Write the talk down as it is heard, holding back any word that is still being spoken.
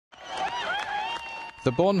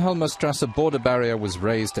The Bornholmer Strasse border barrier was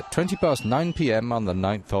raised at 9 p.m. on the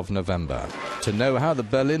 9th of November. To know how the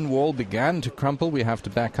Berlin Wall began to crumple, we have to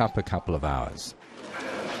back up a couple of hours.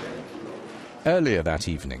 Earlier that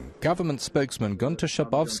evening, government spokesman Günter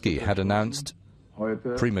Schabowski had announced,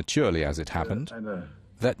 prematurely as it happened,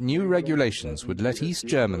 that new regulations would let East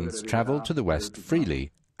Germans travel to the West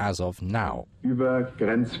freely as of now.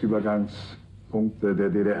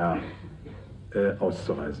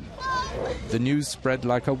 The news spread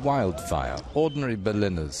like a wildfire. Ordinary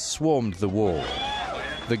Berliners swarmed the wall.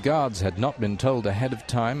 The guards had not been told ahead of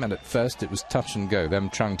time, and at first it was touch and go, them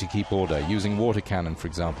trying to keep order, using water cannon, for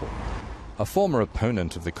example. A former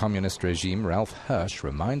opponent of the communist regime, Ralf Hirsch,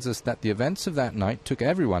 reminds us that the events of that night took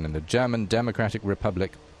everyone in the German Democratic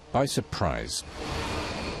Republic by surprise.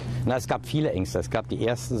 He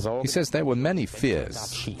says there were many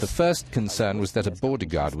fears. The first concern was that a border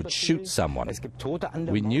guard would shoot someone.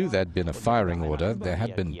 We knew there'd been a firing order, there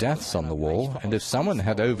had been deaths on the wall, and if someone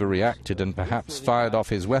had overreacted and perhaps fired off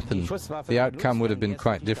his weapon, the outcome would have been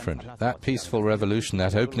quite different. That peaceful revolution,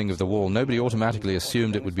 that opening of the wall, nobody automatically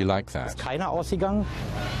assumed it would be like that. In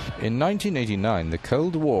 1989, the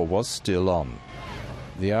Cold War was still on.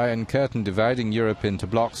 The Iron Curtain dividing Europe into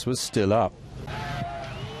blocks was still up.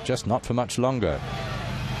 Just not for much longer.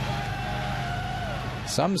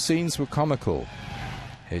 Some scenes were comical.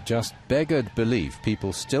 It just beggared belief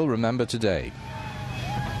people still remember today.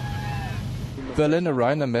 Berliner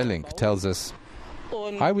Rainer Mellink tells us,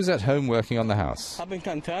 I was at home working on the house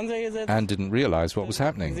and didn't realize what was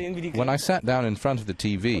happening. When I sat down in front of the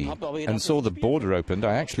TV and saw the border opened,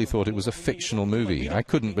 I actually thought it was a fictional movie. I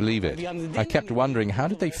couldn't believe it. I kept wondering, how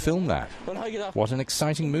did they film that? What an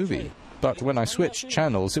exciting movie. But when I switched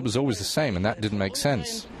channels, it was always the same, and that didn't make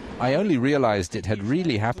sense. I only realized it had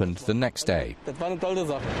really happened the next day.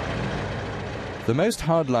 The most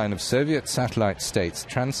hardline of Soviet satellite states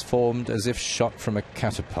transformed as if shot from a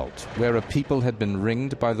catapult, where a people had been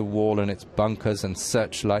ringed by the wall and its bunkers and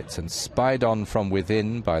searchlights and spied on from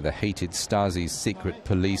within by the hated Stasi's secret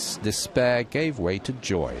police. Despair gave way to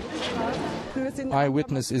joy.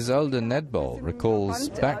 Eyewitness Isolde Nedbol recalls,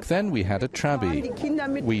 back then we had a trabby.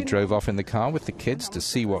 We drove off in the car with the kids to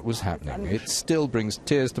see what was happening. It still brings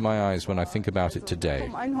tears to my eyes when I think about it today.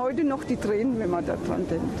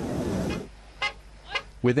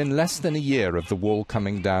 Within less than a year of the wall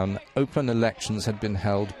coming down, open elections had been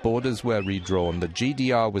held, borders were redrawn, the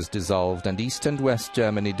GDR was dissolved, and East and West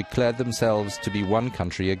Germany declared themselves to be one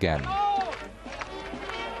country again.